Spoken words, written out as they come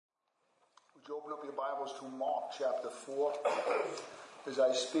you open up your Bibles to Mark chapter 4 as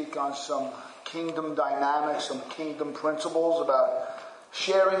I speak on some kingdom dynamics, some kingdom principles about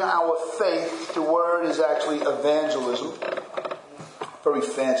sharing our faith. The word is actually evangelism. Very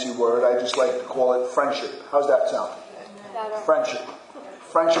fancy word. I just like to call it friendship. How's that sound? Friendship.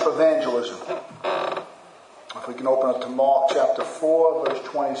 Friendship evangelism. If we can open up to Mark chapter 4, verse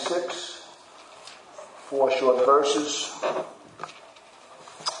 26. 4 short verses.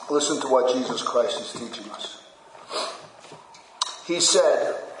 Listen to what Jesus Christ is teaching us. He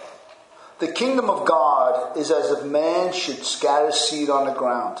said, "The kingdom of God is as if man should scatter seed on the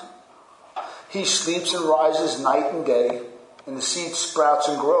ground. He sleeps and rises night and day, and the seed sprouts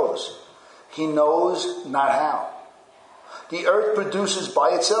and grows. He knows not how. The earth produces by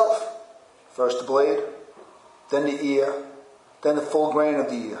itself, first the blade, then the ear, then the full grain of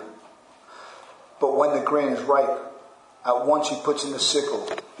the ear. But when the grain is ripe, at once he puts in the sickle,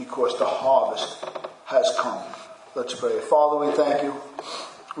 because the harvest has come." Let's pray. Father, we thank you.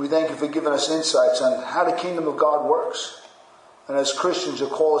 We thank you for giving us insights on how the kingdom of God works. And as Christians, you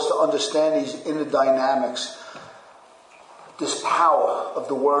call us to understand these inner dynamics, this power of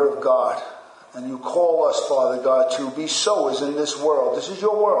the Word of God. And you call us, Father God, to be sowers in this world. This is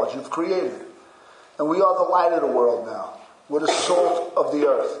your world. You've created it. And we are the light of the world now. We're the salt of the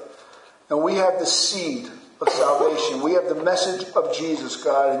earth. And we have the seed of salvation. We have the message of Jesus,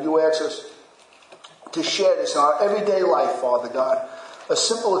 God. And you ask us to share this in our everyday life, Father God. A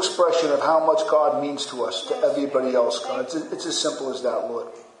simple expression of how much God means to us, to everybody else, God. It's as simple as that, Lord.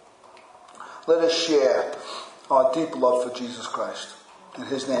 Let us share our deep love for Jesus Christ. In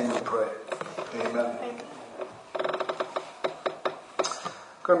His name we pray. Amen.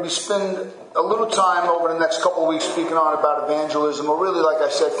 Going to be spending a little time over the next couple of weeks speaking on about evangelism, or really, like I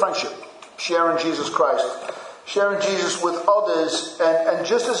said, friendship. Sharing Jesus Christ. Sharing Jesus with others. And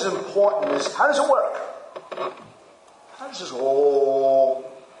just as important is, how does it work? How does this all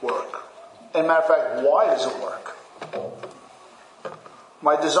work? And matter of fact, why does it work?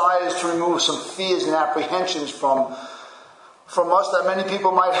 My desire is to remove some fears and apprehensions from us that many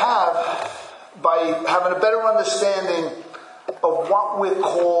people might have by having a better understanding of what we're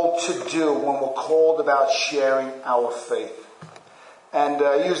called to do when we're called about sharing our faith. And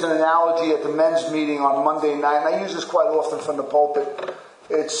I used an analogy at the men's meeting on Monday night, and I use this quite often from the pulpit.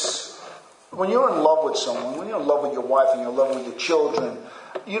 It's when you're in love with someone, when you're in love with your wife and you're in love with your children,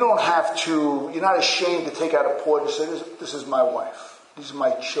 you're not ashamed to take out a porch and say, this is my wife. These are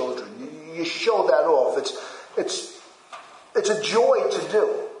my children. You show that off. It's a joy to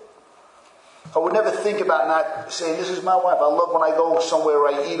do. I would never think about not saying, this is my wife. I love when I go somewhere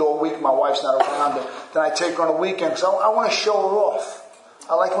where I eat all week, my wife's not around. Then I take her on a weekend because I want to show her off.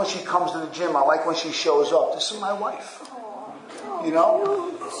 I like when she comes to the gym. I like when she shows up. This is my wife. You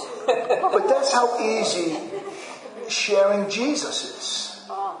know? But that's how easy sharing Jesus is.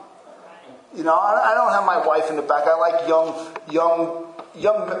 You know, I don't have my wife in the back. I like young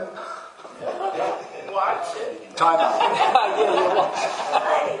men. Time out.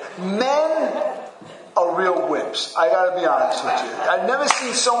 Men are real wimps. I gotta be honest with you. I've never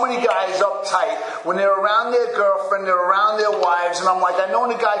seen so many guys uptight when they're around their girlfriend, they're around their wives, and I'm like, I've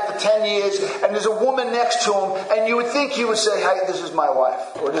known a guy for 10 years, and there's a woman next to him, and you would think he would say, hey, this is my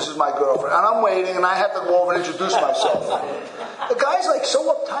wife, or this is my girlfriend. And I'm waiting, and I have to go over and introduce myself. The guy's like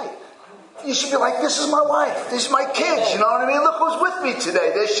so uptight. You should be like, this is my wife. These are my kids. You know what I mean? Look who's with me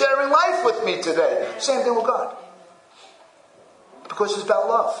today. They're sharing life with me today. Same thing with God. Because it's about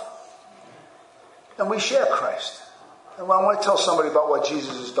love. And we share Christ. And I want to tell somebody about what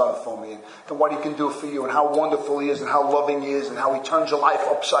Jesus has done for me and what He can do for you and how wonderful He is and how loving He is and how He turns your life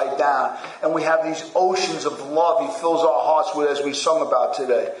upside down. And we have these oceans of love He fills our hearts with as we sung about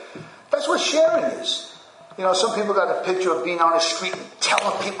today. That's what sharing is. You know, some people got a picture of being on the street and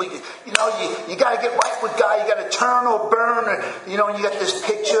telling people, you got to get right with God. You got to turn or burn. Or, and you got this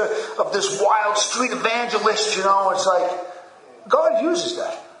picture of this wild street evangelist, It's like, God uses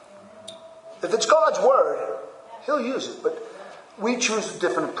that. If it's God's word, He'll use it. But we choose a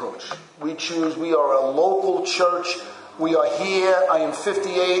different approach. We are a local church. We are here. I am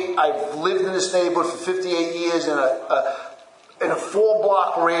 58. I've lived in this neighborhood for 58 years in a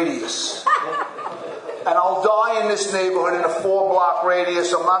 4-block radius. And I'll die in this neighborhood in a 4-block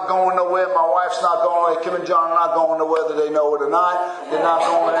radius. I'm not going nowhere. My wife's not going nowhere. Kim and John are not going nowhere, whether they know it or not. They're not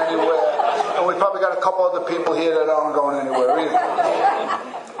going anywhere. And we probably got a couple other people here that aren't going anywhere either.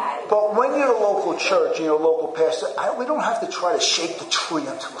 But when you're a local church and you're a local pastor, we don't have to try to shake the tree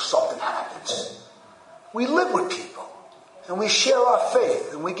until something happens. We live with people. And we share our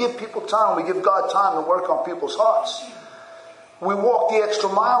faith. And we give people time. We give God time to work on people's hearts. We walk the extra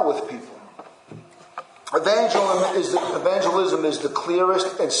mile with people. Evangelism is the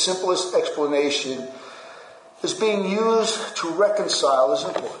clearest and simplest explanation. Is being used to reconcile is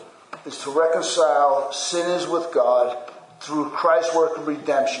important. Is to reconcile sinners with God through Christ's work of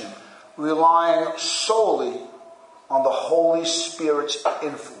redemption, relying solely on the Holy Spirit's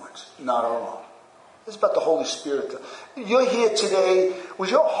influence, not our own. It's about the Holy Spirit. You're here today.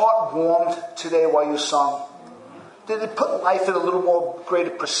 Was your heart warmed today while you sung? Did it put life in a little more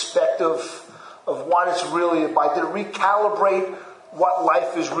greater perspective of what it's really about? Did it recalibrate what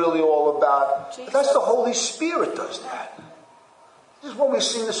life is really all about? That's the Holy Spirit does that. This is when we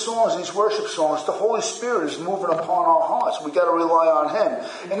sing the songs, these worship songs, the Holy Spirit is moving upon our hearts. We've got to rely on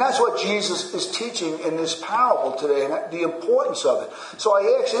Him. And that's what Jesus is teaching in this parable today, and the importance of it. So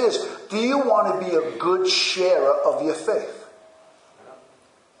I ask you this, do you want to be a good sharer of your faith?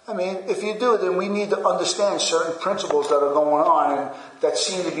 I mean, if you do, then we need to understand certain principles that are going on and that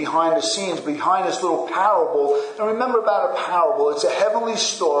seem to be behind the scenes, behind this little parable. And remember about a parable, it's a heavenly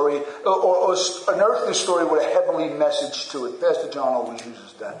story, or an earthly story with a heavenly message to it. Pastor John always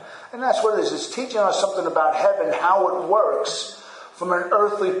uses that. And that's what it is. It's teaching us something about heaven, how it works from an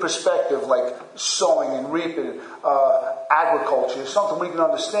earthly perspective, like sowing and reaping, agriculture, something we can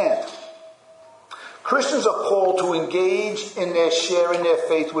understand. Christians are called to engage in their sharing their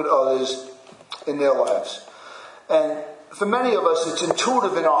faith with others in their lives. And for many of us, it's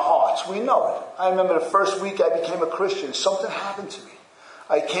intuitive in our hearts. We know it. I remember the first week I became a Christian, something happened to me.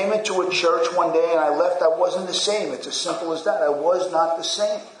 I came into a church one day and I left. I wasn't the same. It's as simple as that. I was not the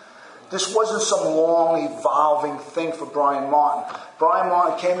same. This wasn't some long evolving thing for Brian Martin. Brian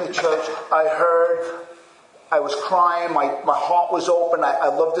Martin came to church. I heard. I was crying. My heart was open. I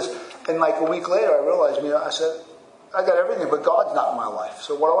loved this. And like a week later, I realized, I said, I got everything, but God's not in my life.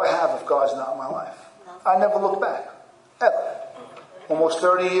 So what do I have if God's not in my life? I never looked back. Ever. Almost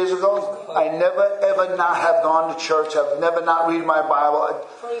 30 years ago, I never, ever not have gone to church. I've never not read my Bible.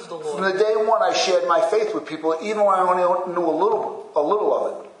 Praise the Lord. From the day one, I shared my faith with people, even when I only knew a little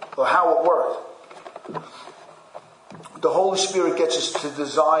of it, or how it worked. The Holy Spirit gets us to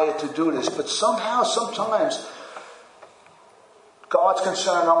desire to do this, but somehow, sometimes, God's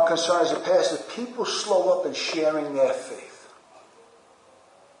concerned, I'm concerned as a pastor, people slow up in sharing their faith.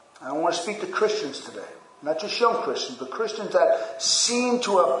 I want to speak to Christians today. Not just young Christians, but Christians that seem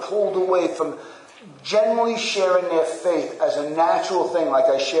to have pulled away from generally sharing their faith as a natural thing, like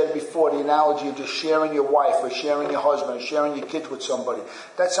I shared before, the analogy of just sharing your wife or sharing your husband or sharing your kids with somebody.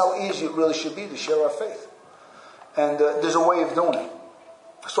 That's how easy it really should be to share our faith. And there's a way of doing it.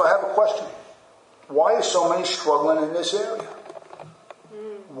 So I have a question. Why are so many struggling in this area?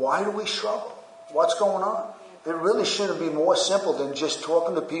 Why do we struggle? What's going on? It really shouldn't be more simple than just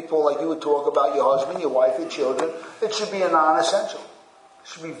talking to people like you would talk about your husband, your wife, your children. It should be a non-essential. It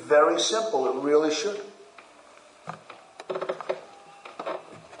should be very simple. It really should.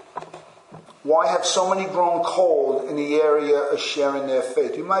 Why have so many grown cold in the area of sharing their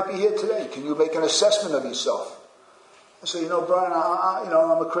faith? You might be here today. Can you make an assessment of yourself? I say, Brian,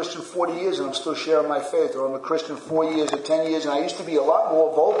 I'm a Christian 40 years and I'm still sharing my faith. Or I'm a Christian 4 years or 10 years and I used to be a lot more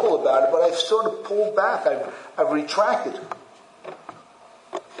vocal about it, but I've sort of pulled back. I've retracted.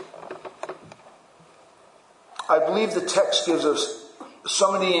 I believe the text gives us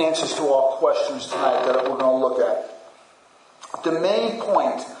some of the answers to our questions tonight that we're going to look at. The main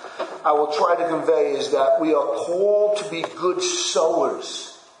point I will try to convey is that we are called to be good sowers.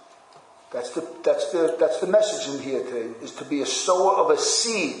 That's the message in here today, is to be a sower of a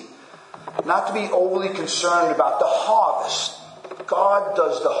seed. Not to be overly concerned about the harvest. God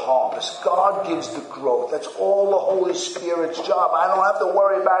does the harvest. God gives the growth. That's all the Holy Spirit's job. I don't have to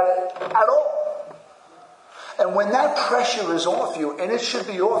worry about it at all. And when that pressure is off you, and it should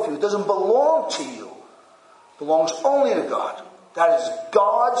be off you, it doesn't belong to you. It belongs only to God. That is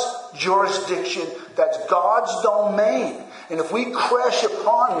God's jurisdiction. That's God's domain. And if we crash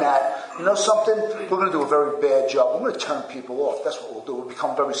upon that, something? We're going to do a very bad job. We're going to turn people off. That's what we'll do. We'll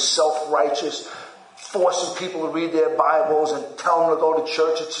become very self-righteous, forcing people to read their Bibles and tell them to go to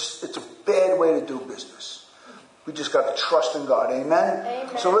church. It's a bad way to do business. We just got to trust in God. Amen?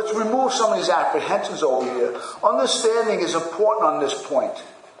 Amen? So let's remove some of these apprehensions over here. Understanding is important on this point.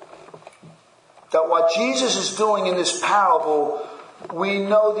 That what Jesus is doing in this parable, we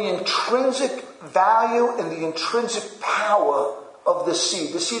know the intrinsic value and the intrinsic power of the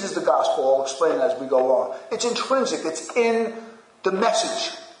seed. The seed is the gospel. I'll explain that as we go on. It's intrinsic. It's in the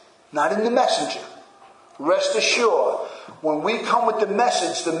message, not in the messenger. Rest assured, when we come with the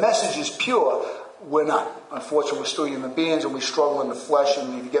message is pure. We're not. Unfortunately, we're still human beings and we struggle in the flesh.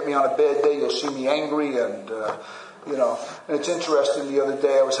 And if you get me on a bad day, you'll see me angry. And, and it's interesting. The other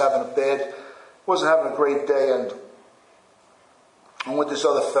day I was having a bad wasn't having a great day, and I'm with this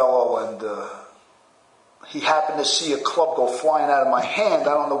other fellow, and he happened to see a club go flying out of my hand.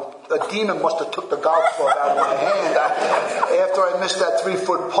 I don't know, a demon must have took the golf club out of my hand after I missed that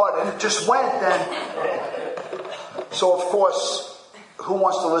 3-foot putt, and it just went. And so, of course, who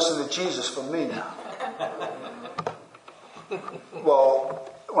wants to listen to Jesus from me now? Well,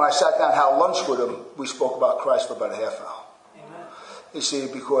 when I sat down and had lunch with him, we spoke about Christ for about a half hour. Amen. You see,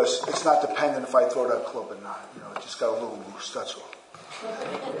 because it's not dependent if I throw that club or not. It just got a little loose, that's all.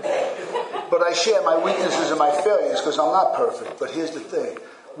 But I share my weaknesses and my failures because I'm not perfect. But here's the thing.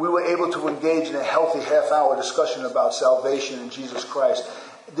 We were able to engage in a healthy half-hour discussion about salvation in Jesus Christ.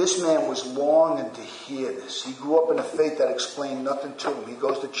 This man was longing to hear this. He grew up in a faith that explained nothing to him. He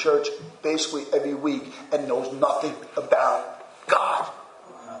goes to church basically every week and knows nothing about God.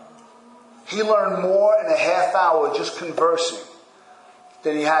 He learned more in a half hour just conversing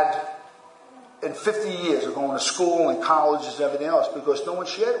than he had in 50 years of going to school and colleges and everything else, because no one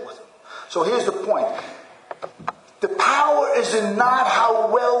shared it with him. So here's the point. The power is in not how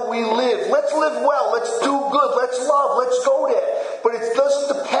well we live. Let's live well. Let's do good. Let's love. Let's go there. But it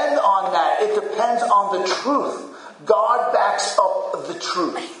doesn't depend on that. It depends on the truth. God backs up the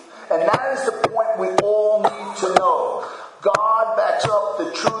truth. And that is the point we all need to know. God backs up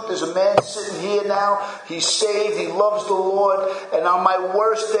the truth. There's a man sitting here now. He's saved. He loves the Lord. And on my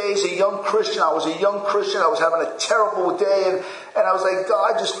worst days, I was a young Christian. I was having a terrible day. And I was like,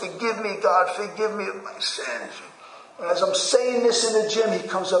 God, just forgive me. God, forgive me of my sins. And as I'm saying this in the gym, he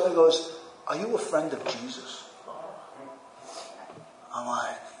comes up and goes, are you a friend of Jesus? I'm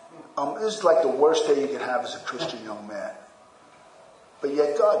like, this is like the worst day you can have as a Christian young man. But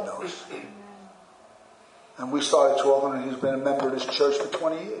yet God knows. And we started talking, and he's been a member of this church for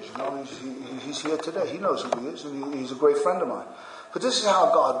 20 years. He's here today. He knows who he is, and he's a great friend of mine. But this is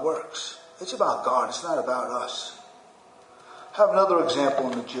how God works. It's about God. It's not about us. I have another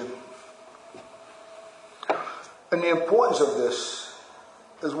example in the gym. And the importance of this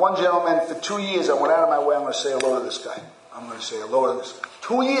is one gentleman, for 2 years, I went out of my way, I'm going to say hello to this guy. I'm going to say hello to this guy.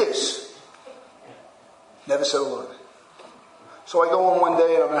 2 years. Never said hello to me. So I go in one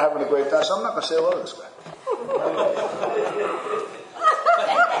day and I'm having a great time, so I'm not going to say hello to this guy. I'm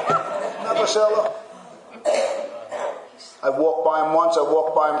not going to say hello. I walked by him once, I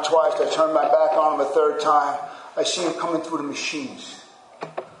walked by him twice, I turned my back on him a third time. I see him coming through the machines.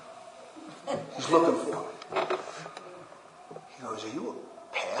 He's looking for me. He goes, are you a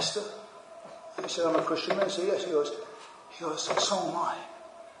pastor? I said, I'm a Christian man. I said, yes. He goes, so am I.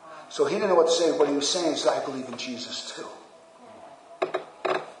 So he didn't know what to say. What he was saying is, I believe in Jesus too.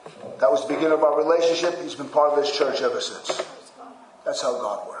 That was the beginning of our relationship. He's been part of this church ever since. That's how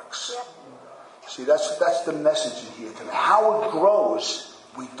God works. See, that's the message in here today. How it grows,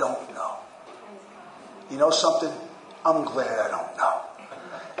 we don't know. You know something? I'm glad I don't know.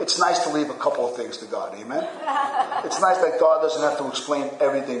 It's nice to leave a couple of things to God. Amen? It's nice that God doesn't have to explain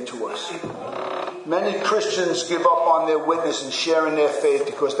everything to us. Many Christians give up on their witness and sharing their faith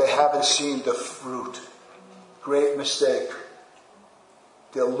because they haven't seen the fruit. Great mistake.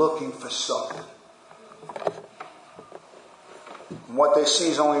 They're looking for something. And what they see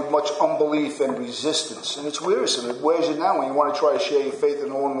is only much unbelief and resistance. And it's wearisome. It wears you down when you want to try to share your faith and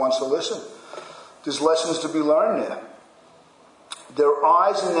no one wants to listen. There's lessons to be learned there. Their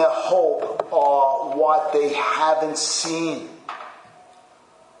eyes and their hope are what they haven't seen.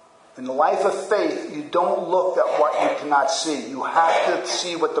 In the life of faith, you don't look at what you cannot see. You have to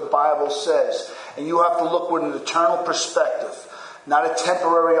see what the Bible says. And you have to look with an eternal perspective. Not a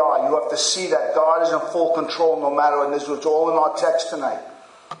temporary eye. You have to see that God is in full control no matter what. And this was all in our text tonight.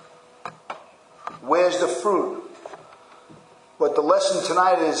 Where's the fruit? But the lesson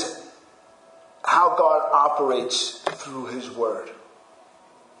tonight is how God operates through His Word.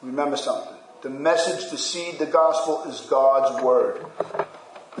 Remember something. The message, the seed, the gospel is God's Word.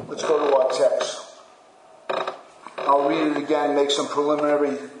 Let's go to our text. I'll read it again, make some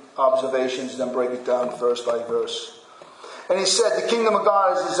preliminary observations, then break it down verse by verse. And he said, the kingdom of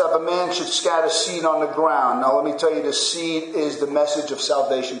God is as if a man should scatter seed on the ground. Now let me tell you, the seed is the message of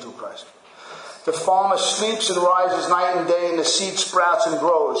salvation through Christ. The farmer sleeps and rises night and day, and the seed sprouts and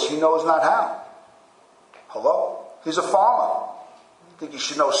grows. He knows not how. Hello? He's a farmer. I think you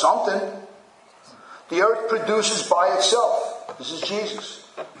should know something. The earth produces by itself. This is Jesus.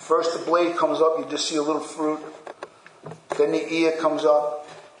 First the blade comes up, you just see a little fruit. Then the ear comes up.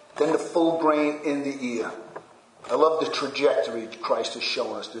 Then the full grain in the ear. I love the trajectory Christ has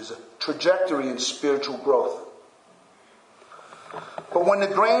shown us. There's a trajectory in spiritual growth. But when the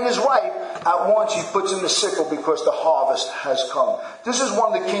grain is ripe, at once he puts in the sickle because the harvest has come. This is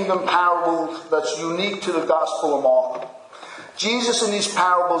one of the kingdom parables that's unique to the Gospel of Mark. Jesus in these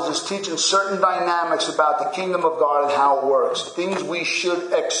parables is teaching certain dynamics about the kingdom of God and how it works. Things we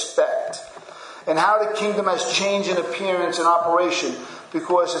should expect. And how the kingdom has changed in appearance and operation.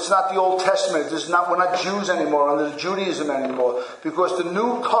 Because it's not the Old Testament. We're not Jews anymore, under Judaism anymore. Because the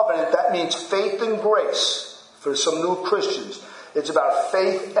new covenant, that means faith and grace for some new Christians. It's about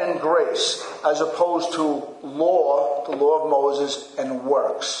faith and grace as opposed to law, the law of Moses, and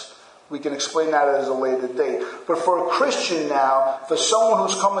works. We can explain that at a later date. But for a Christian now, for someone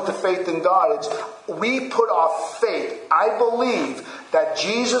who's coming to faith in God, it's we put our faith. I believe that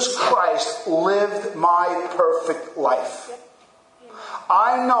Jesus Christ lived my perfect life.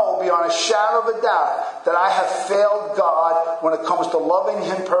 I know beyond a shadow of a doubt that I have failed God when it comes to loving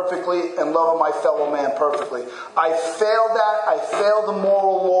Him perfectly and loving my fellow man perfectly. I failed that. I failed the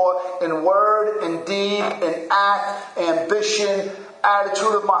moral law in word, in deed, in act, ambition,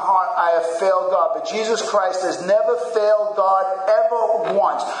 attitude of my heart. I have failed God. But Jesus Christ has never failed God ever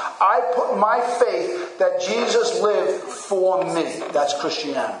once. I put my faith that Jesus lived for me. That's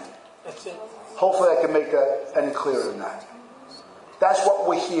Christianity. That's it. Hopefully I can make that any clearer than that. That's what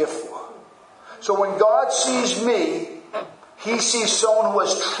we're here for. So when God sees me, He sees someone who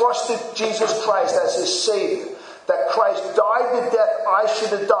has trusted Jesus Christ as his Savior. That Christ died the death I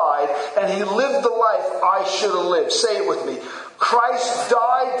should have died, and He lived the life I should have lived. Say it with me. Christ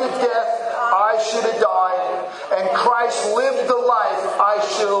died the death I should have died, and Christ lived the life I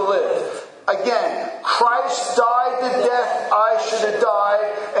should have lived. Again, Christ died the death I should have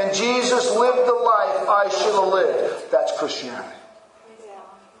died, and Jesus lived the life I should have lived. That's Christianity.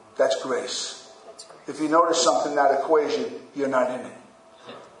 That's grace. If you notice something in that equation, you're not in it.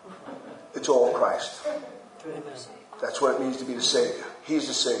 It's all Christ. That's what it means to be the Savior. He's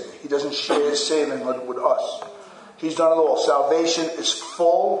the Savior. He doesn't share His saving with us. He's done it all. Salvation is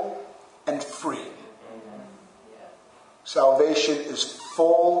full and free. Salvation is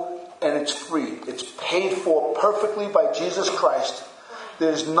full and it's free. It's paid for perfectly by Jesus Christ.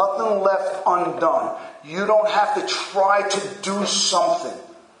 There's nothing left undone. You don't have to try to do something.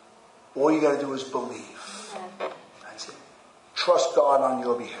 All you got to do is believe. That's it. Trust God on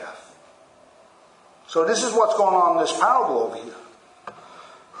your behalf. So this is what's going on in this parable over here.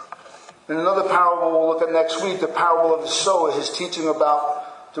 In another parable we'll look at next week, the parable of the sower, his teaching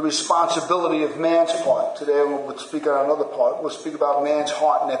about the responsibility of man's part. Today we'll speak on another part. We'll speak about man's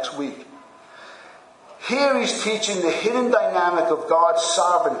heart next week. Here he's teaching the hidden dynamic of God's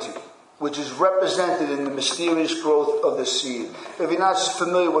sovereignty, which is represented in the mysterious growth of the seed. If you're not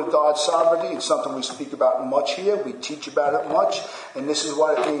familiar with God's sovereignty, it's something we speak about much here. We teach about it much. And this is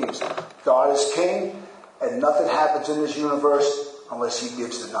what it means. God is king, and nothing happens in this universe unless He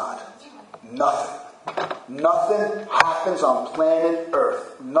gives the nod. Nothing. Nothing happens on planet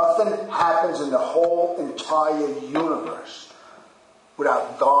Earth. Nothing happens in the whole entire universe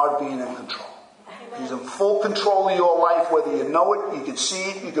without God being in control. He's in full control of your life, whether you know it, you can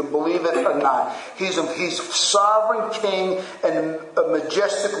see it, you can believe it or not. He's sovereign king and a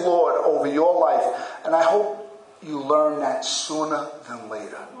majestic Lord over your life. And I hope you learn that sooner than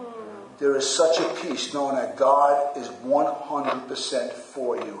later. There is such a peace knowing that God is 100%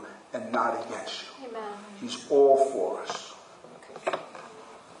 for you and not against you. Amen. He's all for us.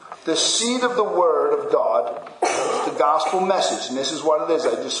 The seed of the Word of God, the gospel message, and this is what it is.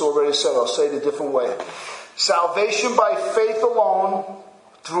 I just already said, I'll say it a different way. Salvation by faith alone,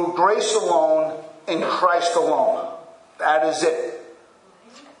 through grace alone, in Christ alone. That is it.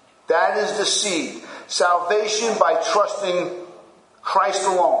 That is the seed. Salvation by trusting Christ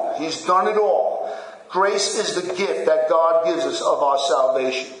alone. He's done it all. Grace is the gift that God gives us of our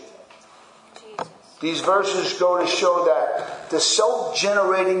salvation. These verses go to show that the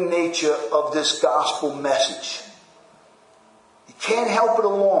self-generating nature of this gospel message. You can't help it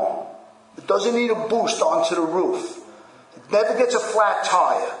along. It doesn't need a boost onto the roof. It never gets a flat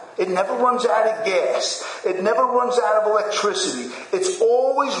tire. It never runs out of gas. It never runs out of electricity. It's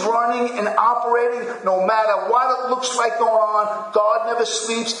always running and operating no matter what it looks like going on. God never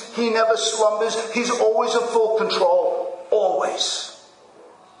sleeps. He never slumbers. He's always in full control. Always.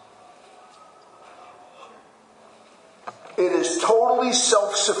 It is totally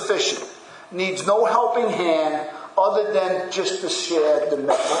self-sufficient. Needs no helping hand other than just to share the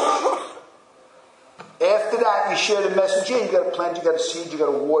message. After that, you share the message. Yeah, you got to plant, you got to seed, you got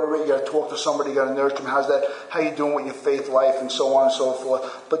to water it, you got to talk to somebody, you got to nurture them. How's that? How you doing with your faith life and so on and so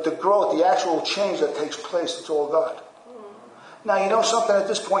forth. But the growth, the actual change that takes place, it's all God. Now, you know something? At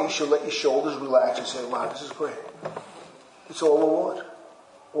this point, you should let your shoulders relax and say, wow, this is great. It's all the Lord.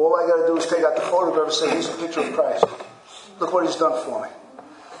 All I got to do is take out the photograph and say, here's a picture of Christ. Look what he's done for me.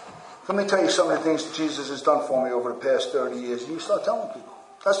 Let me tell you some of the things Jesus has done for me over the past 30 years. And you start telling people.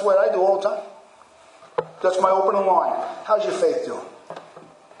 That's what I do all the time. That's my opening line. How's your faith doing?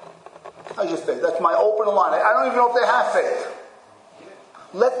 How's your faith? That's my opening line. I don't even know if they have faith.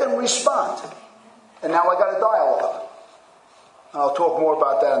 Let them respond. And now I got a dialogue. I'll talk more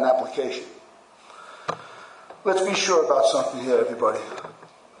about that in application. Let's be sure about something here, everybody.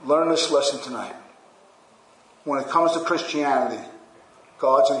 Learn this lesson tonight. When it comes to Christianity,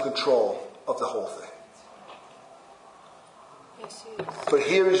 God's in control of the whole thing. Yes, he is. But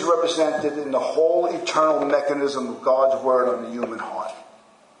here he's represented in the whole eternal mechanism of God's word on the human heart.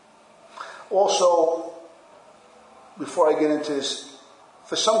 Also, before I get into this,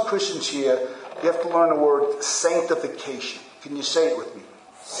 for some Christians here, you have to learn the word sanctification. Can you say it with me?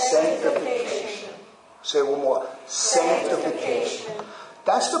 Sanctification. Say it one more. Sanctification.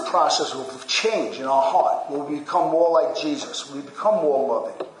 That's the process of change in our heart, where we become more like Jesus. We become more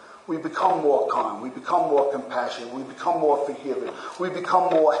loving. We become more kind. We become more compassionate. We become more forgiving. We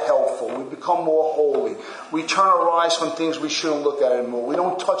become more helpful. We become more holy. We turn our eyes from things we shouldn't look at anymore. We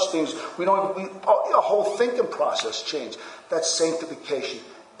don't touch things. Our whole thinking process change. That's sanctification.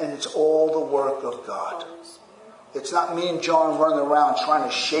 And it's all the work of God. It's not me and John running around trying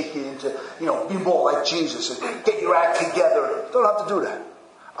to shake you into, be more like Jesus and get your act together. Don't have to do that.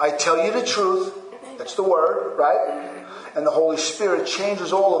 I tell you the truth. That's the word, right? And the Holy Spirit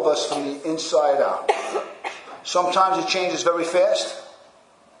changes all of us from the inside out. Sometimes it changes very fast.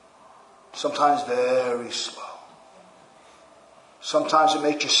 Sometimes very slow. Sometimes it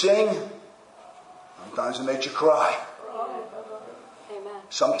makes you sing. Sometimes it makes you cry. Amen.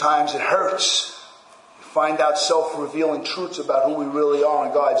 Sometimes it hurts. You find out self-revealing truths about who we really are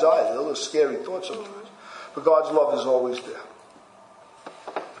in God's eyes. They're a little scary thoughts sometimes. But God's love is always there.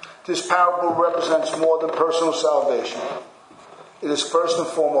 This parable represents more than personal salvation. It is first and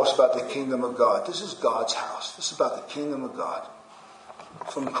foremost about the kingdom of God. This is God's house. This is about the kingdom of God.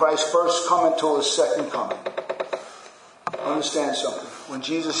 From Christ's first coming to his second coming. Understand something. When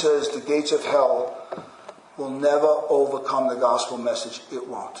Jesus says the gates of hell will never overcome the gospel message, it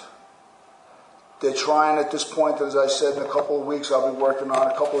won't. They're trying at this point, as I said, in a couple of weeks, I'll be working on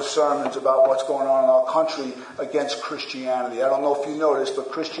a couple of sermons about what's going on in our country against Christianity. I don't know if you noticed,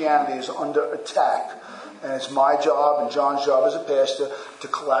 but Christianity is under attack. And it's my job and John's job as a pastor to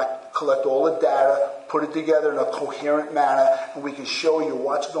collect all the data, put it together in a coherent manner, and we can show you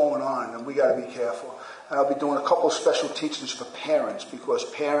what's going on. And we got to be careful. And I'll be doing a couple of special teachings for parents, because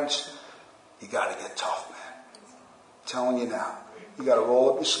parents, you got to get tough, man. I'm telling you now. You got to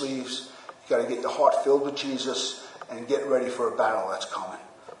roll up your sleeves. You got to get your heart filled with Jesus and get ready for a battle that's coming.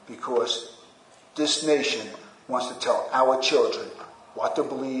 Because this nation wants to tell our children what to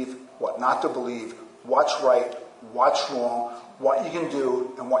believe, what not to believe, what's right, what's wrong, what you can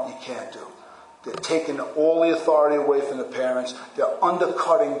do and what you can't do. They're taking all the authority away from the parents. They're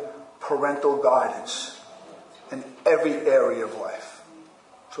undercutting parental guidance in every area of life.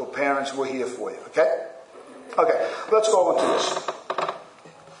 So parents, we're here for you, okay? Okay, let's go into this.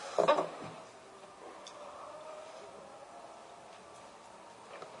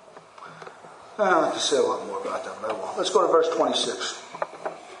 I don't have to say a lot more about that, but I won't. Let's go to verse 26.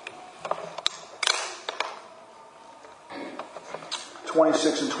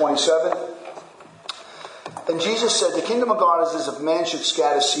 26 and 27. And Jesus said, the kingdom of God is as if man should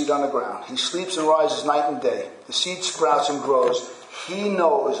scatter seed on the ground. He sleeps and rises night and day. The seed sprouts and grows. He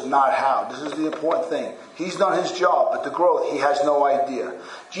knows not how. This is the important thing. He's done his job, but the growth, he has no idea.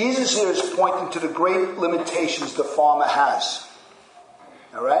 Jesus here is pointing to the great limitations the farmer has.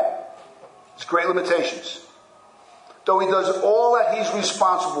 All right? It's great limitations. Though he does all that he's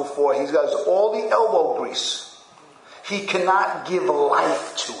responsible for, he does all the elbow grease, he cannot give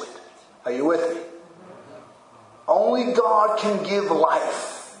life to it. Are you with me? Only God can give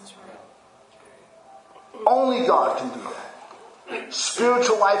life. Only God can do that.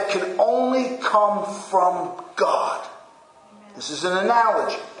 Spiritual life can only come from God. This is an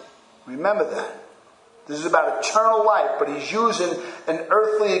analogy. Remember that. This is about eternal life, but he's using an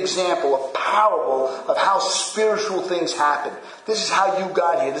earthly example, a parable of how spiritual things happen. This is how you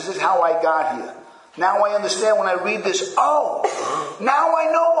got here. This is how I got here. Now I understand when I read this. Oh, now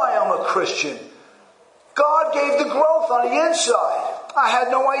I know why I'm a Christian. God gave the growth on the inside. I had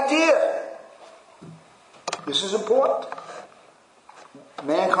no idea. This is important.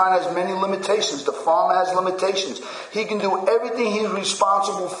 Mankind has many limitations. The farmer has limitations. He can do everything he's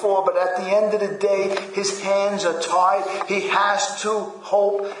responsible for, but at the end of the day, his hands are tied. He has to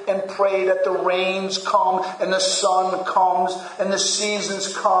hope and pray that the rains come and the sun comes and the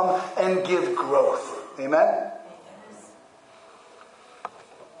seasons come and give growth. Amen?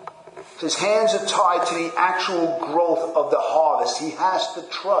 His hands are tied to the actual growth of the harvest. He has to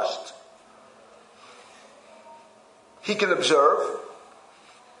trust. He can observe.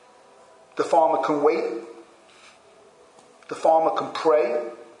 The farmer can wait. The farmer can pray.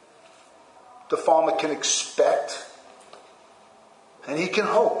 The farmer can expect. And he can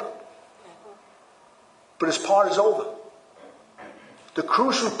hope. But his part is over. The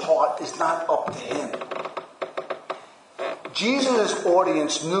crucial part is not up to him. Jesus'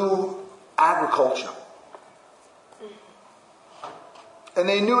 audience knew agriculture. And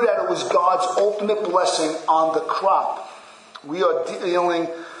they knew that it was God's ultimate blessing on the crop. We are dealing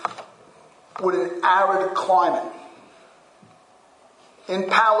with an arid climate. In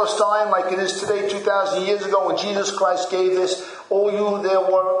Palestine, like it is today, 2,000 years ago, when Jesus Christ gave this, all you there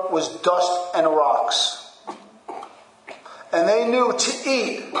were was dust and rocks. And they knew to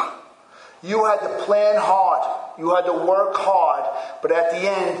eat, you had to plan hard. You had to work hard. But at the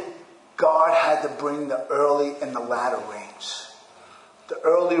end, God had to bring the early and the latter rains. The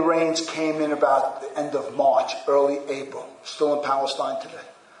early rains came in about the end of March, early April, still in Palestine today.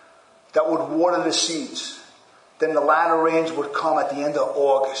 That would water the seeds. Then the latter rains would come at the end of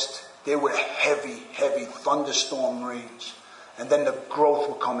August. They were heavy, heavy thunderstorm rains. And then the growth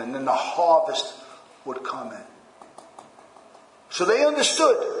would come in. Then the harvest would come in. So they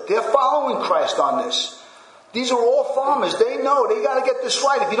understood. They're following Christ on this. These are all farmers. They know they got to get this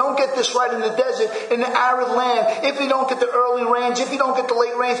right. If you don't get this right in the desert, in the arid land, if you don't get the early rains, if you don't get the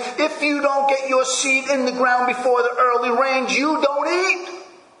late rains, if you don't get your seed in the ground before the early rains, you don't eat.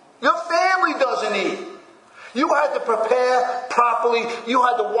 Your family doesn't eat. You had to prepare properly. You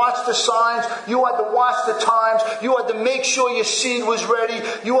had to watch the signs. You had to watch the times. You had to make sure your seed was ready.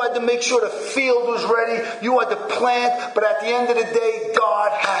 You had to make sure the field was ready. You had to plant. But at the end of the day,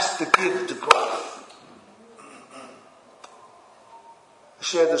 God has to give the growth. I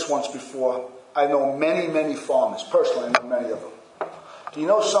shared this once before. I know many, many farmers. Personally, I know many of them. Do you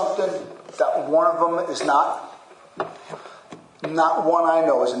know something? That one of them is not? Not one I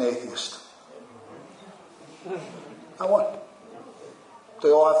know is an atheist. Not one. They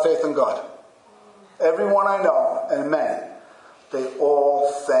all have faith in God. Everyone I know, and many, they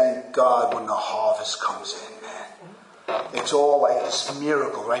all thank God when the harvest comes in, man. It's all like this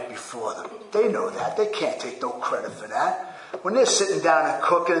miracle right before them. They know that. They can't take no credit for that. When they're sitting down and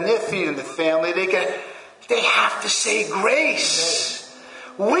cooking and they're feeding the family, they have to say grace.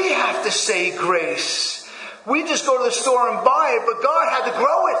 We have to say grace. We just go to the store and buy it, but God had to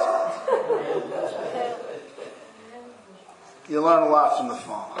grow it. You learn a lot from the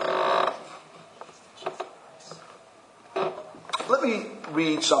farmer. Let me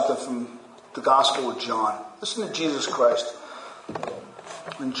read something from the Gospel of John. Listen to Jesus Christ.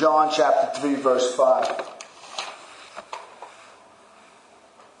 In John chapter 3, verse 5.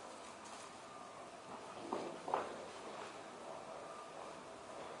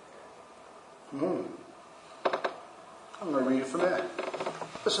 I'm going to read it from there.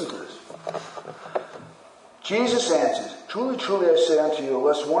 Listen to this. Jesus answered, "Truly, truly, I say unto you,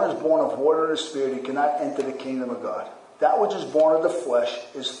 unless one is born of water and the Spirit, he cannot enter the kingdom of God. That which is born of the flesh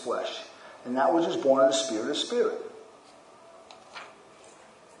is flesh, and that which is born of the Spirit is spirit."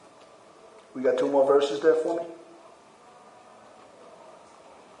 We got 2 more verses there for me.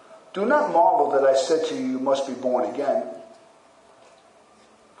 "Do not marvel that I said to you, you must be born again.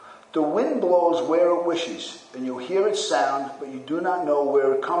 The wind blows where it wishes, and you hear its sound, but you do not know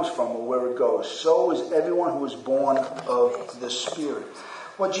where it comes from or where it goes. So is everyone who is born of the Spirit."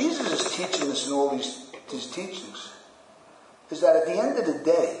 What Jesus is teaching us in all these teachings is that at the end of the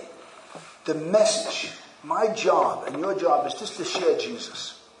day, the message, my job and your job, is just to share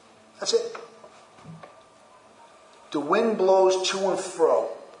Jesus. That's it. The wind blows to and fro.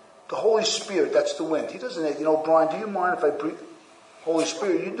 The Holy Spirit, that's the wind. He doesn't, Brian, do you mind if I breathe? Holy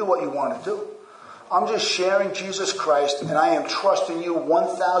Spirit, you do what you want to do. I'm just sharing Jesus Christ, and I am trusting you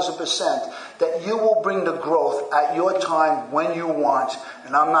 1,000% that you will bring the growth at your time when you want,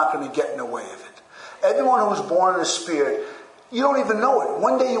 and I'm not going to get in the way of it. Everyone who was born in the Spirit, you don't even know it.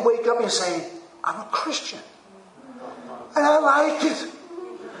 One day you wake up and you say, I'm a Christian. And I like it.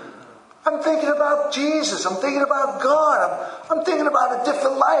 I'm thinking about Jesus. I'm thinking about God. I'm thinking about a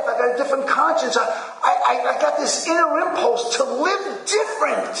different life. I got a different conscience. I got this inner impulse to live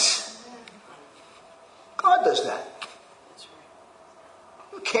different. God does that.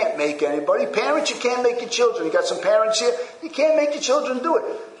 make anybody. Parents, you can't make your children. You got some parents here. You can't make your children do it.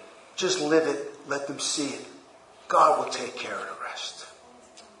 Just live it. Let them see it. God will take care of the rest.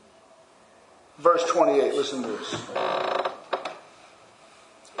 Verse 28. Listen to this.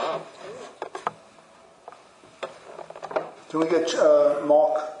 Can we get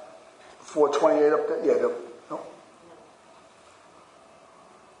Mark 4:28 up there? Yeah. No.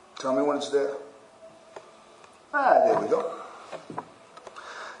 Tell me when it's there. There we go.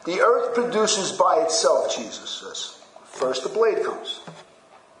 The earth produces by itself, Jesus says. First the blade comes.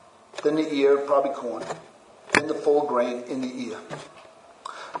 Then the ear, probably corn. Then the full grain in the ear.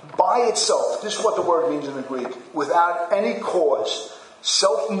 By itself, this is what the word means in the Greek. Without any cause.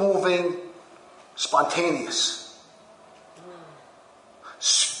 Self-moving, spontaneous.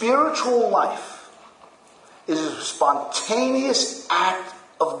 Spiritual life is a spontaneous act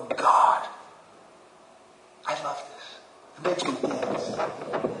of God. I love this. It makes me dance.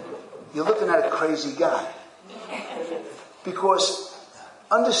 You're looking at a crazy guy. Because,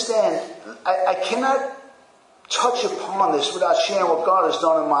 understand, I cannot touch upon this without sharing what God has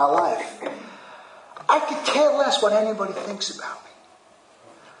done in my life. I could care less what anybody thinks about me.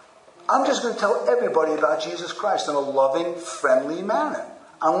 I'm just going to tell everybody about Jesus Christ in a loving, friendly manner.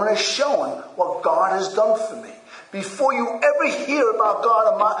 I'm going to show them what God has done for me. Before you ever hear about God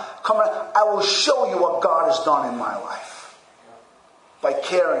I will show you what God has done in my life. By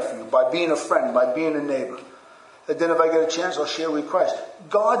caring for you, by being a friend, by being a neighbor. And then if I get a chance, I'll share with Christ.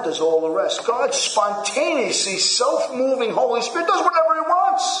 God does all the rest. God spontaneously, self-moving Holy Spirit does whatever He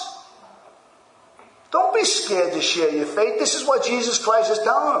wants. Don't be scared to share your faith. This is what Jesus Christ is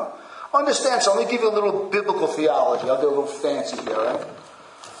telling them. Understand, so let me give you a little biblical theology. I'll get a little fancy here, right?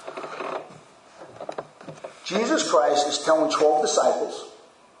 Jesus Christ is telling 12 disciples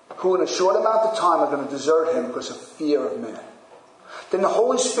who in a short amount of time are going to desert Him because of fear of man. Then the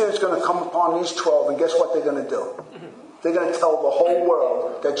Holy Spirit's going to come upon these 12, and guess what they're going to do? They're going to tell the whole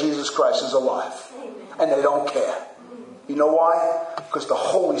world that Jesus Christ is alive. And they don't care. You know why? Because the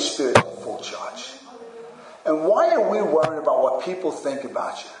Holy Spirit is in full charge. And why are we worried about what people think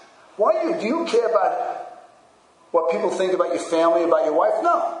about you? Do you care about what people think about your family, about your wife?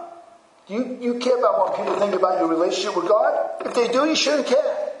 No. You care about what people think about your relationship with God? If they do, you shouldn't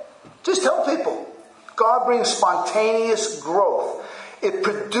care. Just tell people. God brings spontaneous growth. It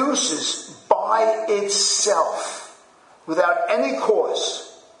produces by itself, without any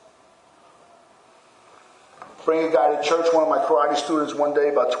cause. Bring a guy to church, one of my karate students one day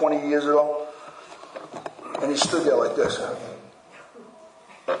about 20 years ago, and he stood there like this.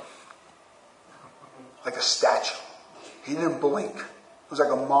 Like a statue. He didn't blink. It was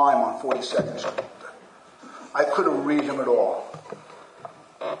like a mime on 42nd Street. I couldn't read him at all.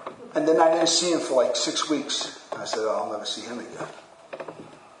 And then I didn't see him for like 6 weeks. I said, I'll never see him again.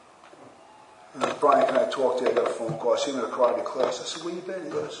 And then, Brian, can I talk to you? I got a phone call. I see him in a karate class. I said, where you been? He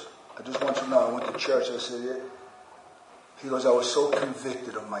goes, I just want you to know, I went to church. I said, yeah. He goes, I was so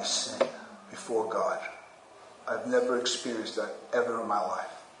convicted of my sin before God. I've never experienced that ever in my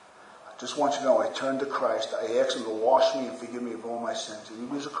life. I just want you to know, I turned to Christ. I asked Him to wash me and forgive me of all my sins. And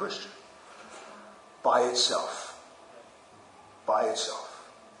he was a Christian. By itself. By itself.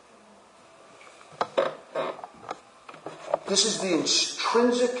 This is the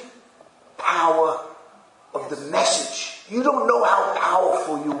intrinsic power of the message. You don't know how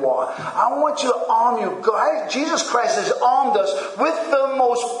powerful you are. I want you to arm you. God, Jesus Christ has armed us with the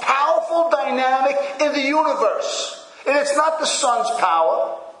most powerful dynamic in the universe. And it's not the sun's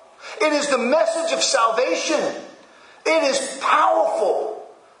power. It is the message of salvation. It is powerful.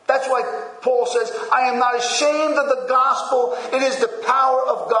 That's why Paul says, I am not ashamed of the gospel. It is the power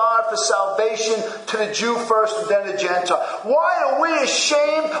of God for salvation to the Jew first and then the Gentile. Why are we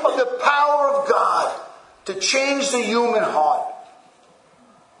ashamed of the power of God to change the human heart?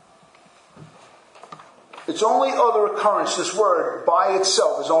 Its only other occurrence, this word, by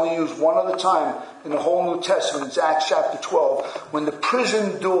itself, is only used one other time in the whole New Testament. It's Acts chapter 12, when the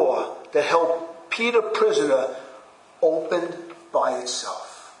prison door that held Peter prisoner opened by itself.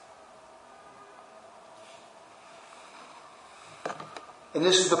 And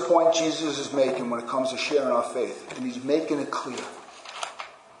this is the point Jesus is making when it comes to sharing our faith. And He's making it clear.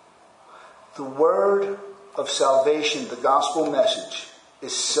 The word of salvation, the gospel message,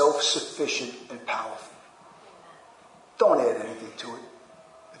 is self-sufficient and powerful. Don't add anything to it.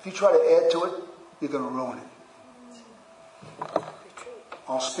 If you try to add to it, you're going to ruin it.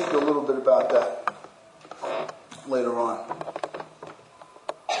 I'll speak a little bit about that later on.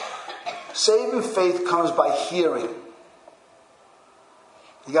 Saving faith comes by hearing.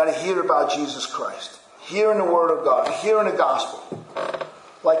 You got to hear about Jesus Christ. Hearing the Word of God. Hearing the gospel.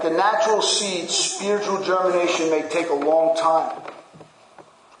 Like a natural seed, spiritual germination may take a long time.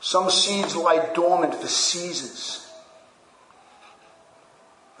 Some seeds lie dormant for seasons.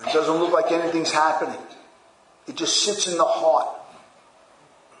 It doesn't look like anything's happening. It just sits in the heart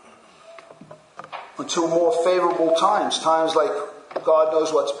until more favorable times like God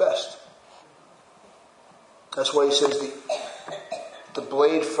knows what's best. That's why he says the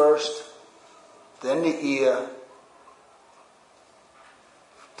blade first, then the ear,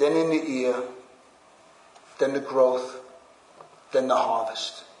 then in the ear, then the growth, then the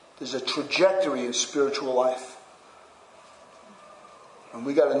harvest. There's a trajectory in spiritual life. And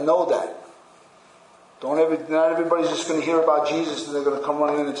we got to know that. Not everybody's just going to hear about Jesus and they're going to come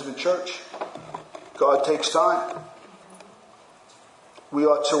running into the church. God takes time. We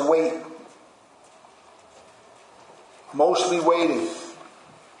are to wait. Mostly waiting.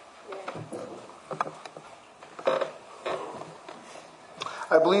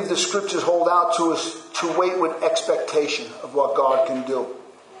 I believe the scriptures hold out to us to wait with expectation of what God can do.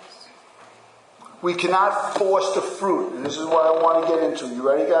 We cannot force the fruit. And this is what I want to get into. You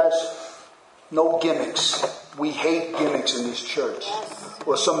ready, guys? No gimmicks. We hate gimmicks in this church.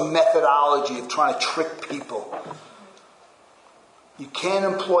 Or some methodology of trying to trick people. You can't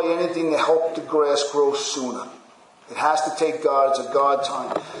employ anything to help the grass grow sooner. It has to take God. It's a God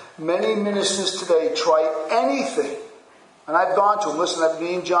time. Many ministers today try anything. And I've gone to them. Listen,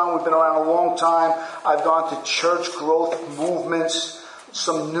 me and John, we've been around a long time. I've gone to church growth movements,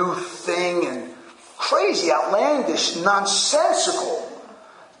 some new thing, and crazy, outlandish, nonsensical.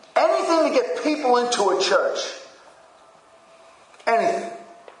 Anything to get people into a church. Anything.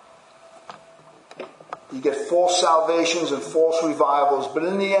 You get false salvations and false revivals, but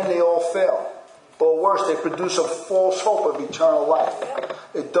in the end they all fail. Or worse, they produce a false hope of eternal life.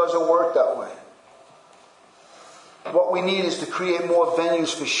 It doesn't work that way. What we need is to create more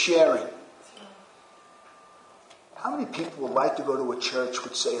venues for sharing. How many people would like to go to a church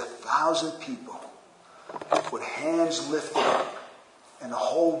with, say, 1,000 people with hands lifted up and the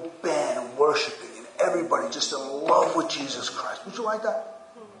whole band worshiping and everybody just in love with Jesus Christ? Would you like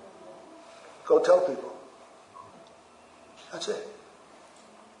that? Go tell people. That's it.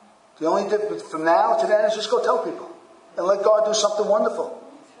 The only difference from now to then is just go tell people and let God do something wonderful.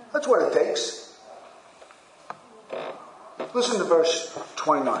 That's what it takes. Listen to verse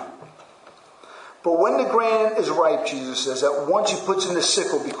 29. But when the grain is ripe, Jesus says, at once he puts in the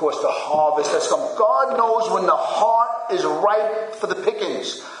sickle because the harvest has come. God knows when the heart is ripe for the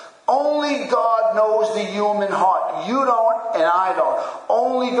pickings. Only God knows the human heart. You don't and I don't.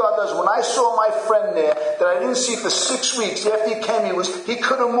 Only God does. When I saw my friend there that I didn't see for 6 weeks, after he came, he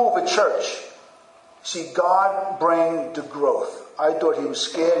couldn't move a church. See, God bring the growth. I thought he was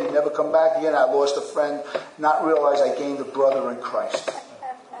scared. He'd never come back again. I lost a friend. Not realize I gained a brother in Christ.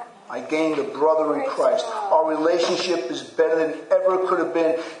 I gained a brother in Christ. Our relationship is better than ever could have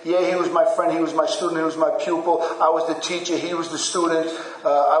been. Yeah, he was my friend. He was my student. He was my pupil. I was the teacher. He was the student.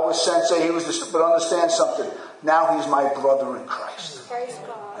 I was sensei. He was the student. But understand something. Now he's my brother in Christ.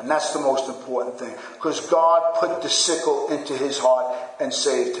 And that's the most important thing. Because God put the sickle into his heart and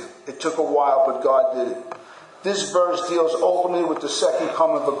saved him. It took a while, but God did it. This verse deals ultimately with the second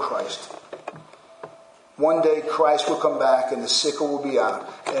coming of Christ. One day Christ will come back and the sickle will be out.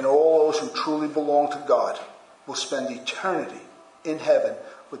 And all those who truly belong to God will spend eternity in heaven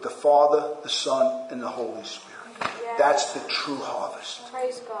with the Father, the Son, and the Holy Spirit. Yes. That's the true harvest.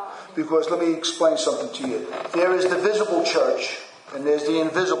 Praise God. Because let me explain something to you. There is the visible church and there's the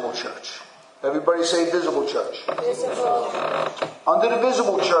invisible church. Everybody say visible church. Visible. Under the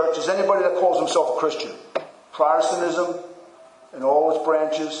visible church is anybody that calls himself a Christian. Protestantism and all its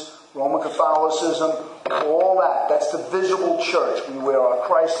branches, Roman Catholicism, all that. That's the visible church. We wear our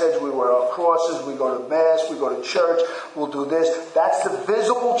Christ heads, we wear our crosses, we go to Mass, we go to church, we'll do this. That's the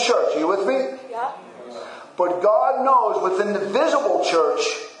visible church. Are you with me? Yeah. But God knows within the visible church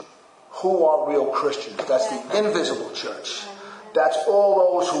who are real Christians. That's the invisible church. That's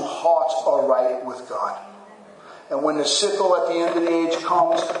all those whose hearts are right with God. And when the sickle at the end of the age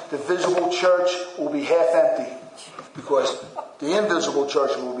comes, the visible church will be half empty because the invisible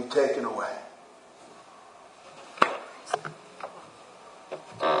church will be taken away.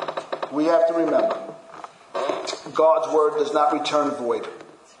 We have to remember, God's word does not return void.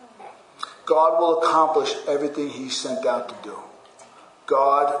 God will accomplish everything he sent out to do.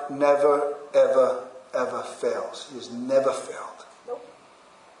 God never, ever, ever fails. He has never failed.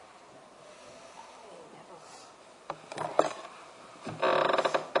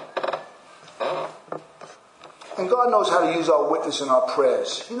 And God knows how to use our witness in our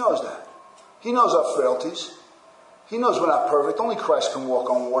prayers. He knows that. He knows our frailties. He knows we're not perfect. Only Christ can walk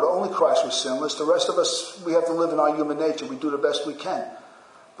on water. Only Christ was sinless. The rest of us, we have to live in our human nature. We do the best we can.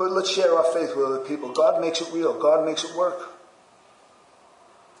 But let's share our faith with other people. God makes it real. God makes it work.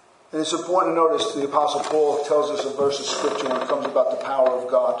 And it's important to notice the Apostle Paul tells us a verse of Scripture when it comes about the power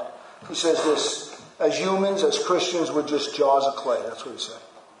of God. He says this, as humans, as Christians, we're just jars of clay. That's what he said.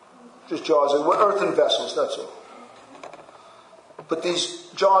 Just jars of, we're earthen vessels, that's all. But these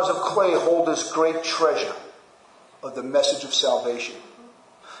jars of clay hold this great treasure of the message of salvation.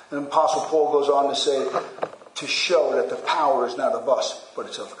 And Apostle Paul goes on to say, to show that the power is not of us, but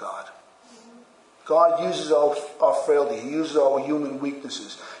it's of God. God uses our frailty. He uses our human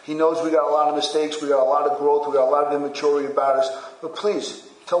weaknesses. He knows we got a lot of mistakes. We got a lot of growth. We got a lot of immaturity about us. But please,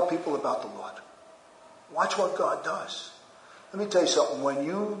 tell people about the Lord. Watch what God does. Let me tell you something. When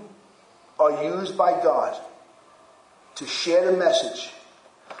you are used by God to share the message,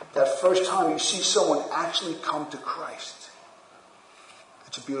 that first time you see someone actually come to Christ,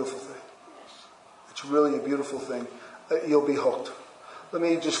 it's a beautiful thing. It's really a beautiful thing. You'll be hooked. Let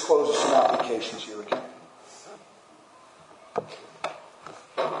me just close with some applications here again.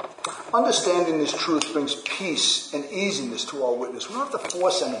 Understanding this truth brings peace and easiness to our witness. We don't have to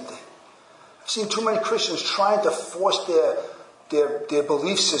force anything. I've seen too many Christians trying to force their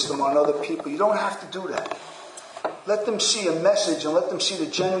belief system on other people. You don't have to do that. Let them see a message and let them see the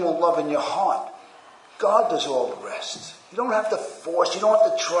genuine love in your heart. God does all the rest. You don't have to force. You don't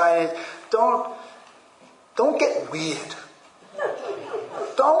have to try it. Don't get weird.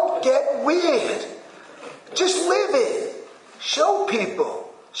 Don't get weird. Just live it. Show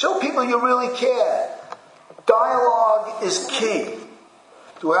people. Show people you really care. Dialogue is key.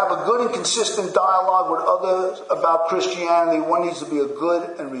 To have a good and consistent dialogue with others about Christianity, one needs to be a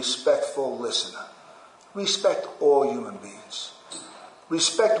good and respectful listener. Respect all human beings.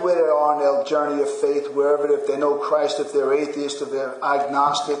 Respect where they are on their journey of faith, wherever, if they know Christ, if they're atheist, if they're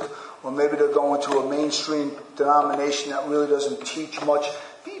agnostic, or maybe they're going to a mainstream denomination that really doesn't teach much.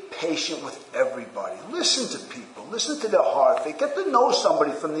 Be patient with everybody. Listen to people. Listen to their heart. They get to know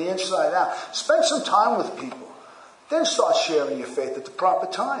somebody from the inside out. Spend some time with people. Then start sharing your faith at the proper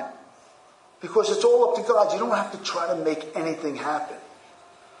time. Because it's all up to God. You don't have to try to make anything happen.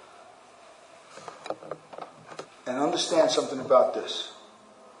 And understand something about this.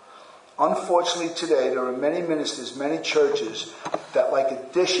 Unfortunately today, there are many ministers, many churches that like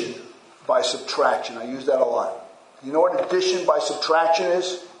addition by subtraction. I use that a lot. You know what addition by subtraction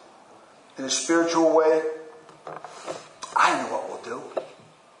is? In a spiritual way? I know what we'll do.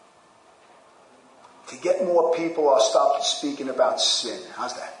 To get more people, I'll stop speaking about sin.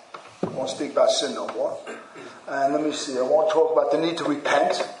 How's that? I won't speak about sin no more. And let me see. I won't talk about the need to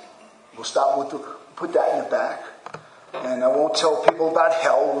repent. We'll stop with put that in the back. And I won't tell people about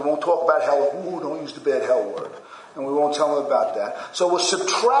hell. We won't talk about hell. Ooh, don't use the bad hell word. And we won't tell them about that. So we'll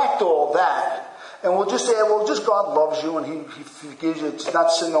subtract all that. And we'll just say, well, just God loves you and He forgives you. It's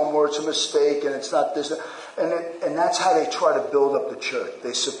not sin no more. It's a mistake. And it's not this. And that's how they try to build up the church.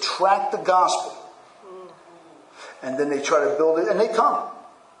 They subtract the gospel. And then they try to build it. And they come.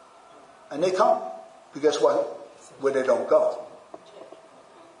 And they come. But guess what? Where they don't go.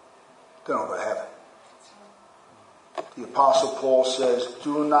 They don't go to heaven. The Apostle Paul says,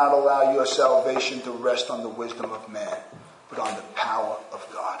 do not allow your salvation to rest on the wisdom of man, but on the power of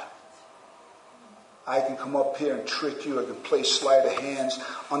God. I can come up here and trick you. I can play sleight of hands.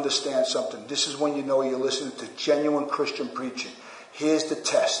 Understand something. This is when you know you're listening to genuine Christian preaching. Here's the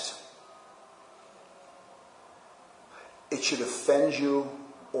test. It should offend you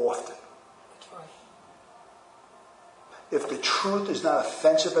often. If the truth is not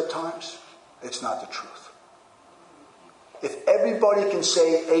offensive at times, it's not the truth. If everybody can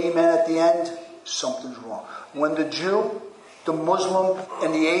say amen at the end, something's wrong. When the Jew, the Muslim,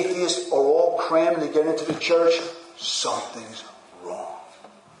 and the atheist are all crammed to get into the church, something's wrong.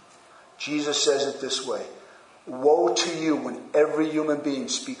 Jesus says it this way. Woe to you when every human being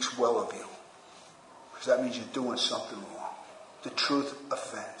speaks well of you. Because that means you're doing something wrong. The truth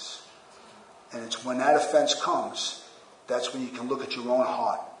offends. And it's when that offense comes, that's when you can look at your own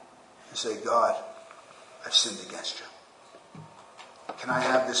heart and say, God, I've sinned against you. Can I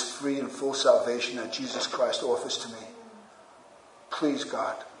have this free and full salvation that Jesus Christ offers to me? Please,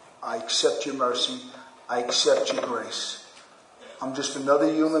 God, I accept your mercy. I accept your grace. I'm just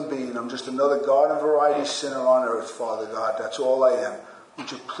another human being. I'm just another garden variety sinner on earth, Father God. That's all I am.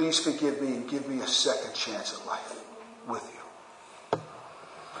 Would you please forgive me and give me a second chance at life with you?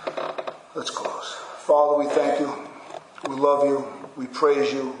 Let's close. Father, we thank you. We love you. We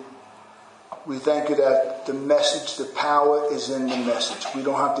praise you. We thank you that the message, the power is in the message. We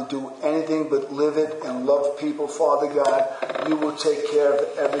don't have to do anything but live it and love people, Father God. You will take care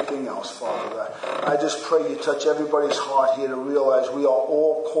of everything else, Father God. I just pray you touch everybody's heart here to realize we are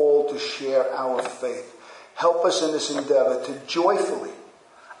all called to share our faith. Help us in this endeavor to joyfully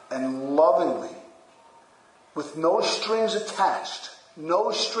and lovingly, with no strings attached,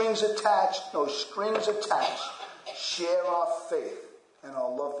 share our faith and our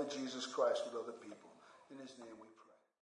love for Jesus Christ with other people. In his name we pray.